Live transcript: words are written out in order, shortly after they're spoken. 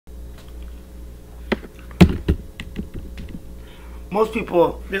most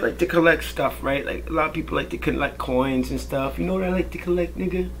people, they like to collect stuff, right? Like a lot of people like to collect coins and stuff. You know what I like to collect,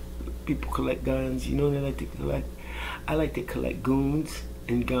 nigga? People collect guns. You know what I like to collect? I like to collect goons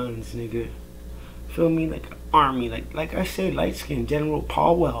and guns, nigga. Feel me? Like an army. Like I said, light skin General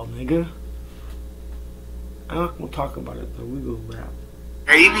Powell, nigga. I'm not gonna talk about it though. We gonna rap.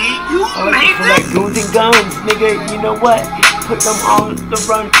 Baby, you I like to collect goons and guns, nigga. You know what? Put them on the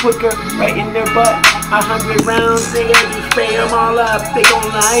run quicker, right in their butt. 100 rounds, nigga. Just spray them all up. They gon'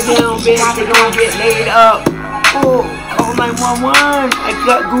 lie down, bitch. They gon' get laid up. Oh, call 911. I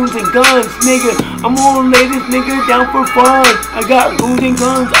got goons and guns, nigga. I'm gonna lay this nigga down for fun. I got goons and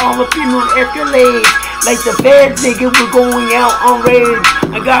guns all up in on Escalade. Like the feds, nigga, we're going out on raids.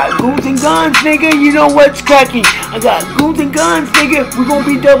 I got goons and guns, nigga, you know what's cracking. I got goons and guns, nigga, we're gonna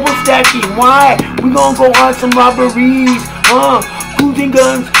be double stacking. Why? We gonna go on some robberies. Goons and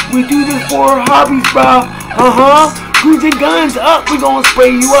guns, we do this for hobbies, bro. Goons and guns, up, we gonna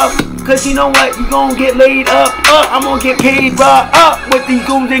spray you up. Cause you know what, you gonna get laid up, I'm gonna get paid, bro, with these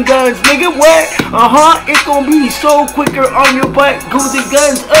goons and guns, nigga, what? It's gonna be so quicker on your butt, goons and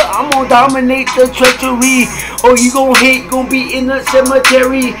guns, I'm gonna dominate the treachery. Oh, you gonna hate, gonna be in the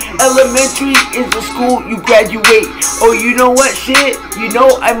cemetery. Elementary is the school you graduate. Oh, you know what, shit, you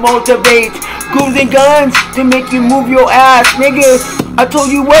know I motivate. Goons and guns to make you move your ass, nigga. I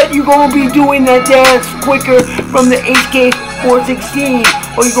told you what, you gonna be doing that dance quicker from the HK 416.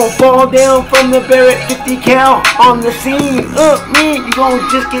 Or you gonna fall down from the Barrett 50 cal on the scene. Man, you gonna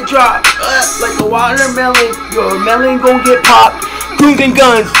just get dropped like a watermelon. Your melon gonna get popped. Goons and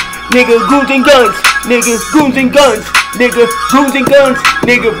guns, nigga, goons and guns, nigga, goons and guns, nigga, goons and guns,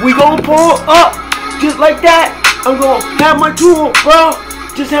 nigga. We gonna pull up just like that. I'm gonna have my tool, bro.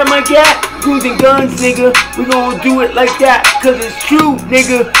 Just have my gat, goons and guns, nigga. We gonna do it like that, cause it's true,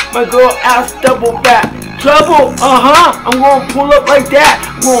 nigga. My girl ass double back. Trouble, I'm gonna pull up like that.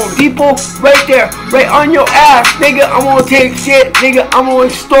 I'm gonna depot right there, right on your ass, nigga. I'm gonna take shit, nigga. I'm gonna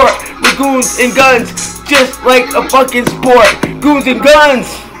extort with goons and guns, just like a fucking sport. Goons and guns.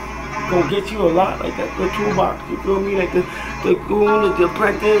 Gonna get you a lot like that, the toolbox, you feel me? Like the goon, the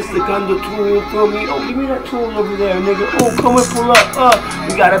apprentice, the gun, the tool, feel me? Oh, give me that tool over there, nigga. Oh, come and pull up,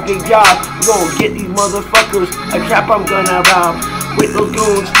 we got a big job. We gonna get these motherfuckers, a trap I'm gonna rob. With those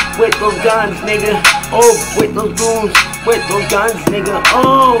goons, with those guns, nigga. Oh, with those goons, with those guns, nigga.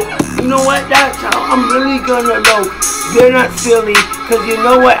 Oh, you know what, that's how I'm really gonna know. They're not silly, cause you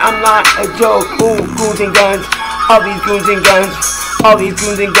know what, I'm not a joke. Ooh, goons and guns, all these goons and guns, all these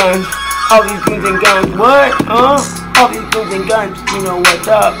goons and guns. All these goons and guns, what? All these goons and guns, you know what's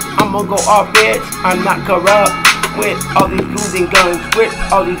up. I'ma go off, bitch, I'm not corrupt. With all these goons and guns, with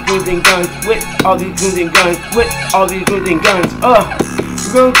all these goons and guns, with all these goons and guns, with all these goons and guns,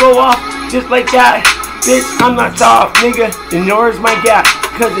 we're gonna go off just like that. Bitch, I'm not soft, nigga, and nor is my gap,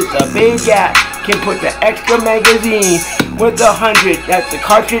 cause it's a big gap. Can put the extra magazine with 100, that's the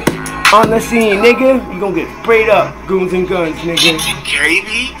cartridge on the scene, nigga. You gonna get sprayed up, goons and guns, nigga.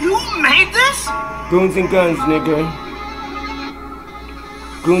 Baby, you made this? Goons and guns, nigga.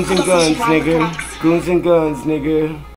 Goons and guns, nigga. Goons and guns, nigga.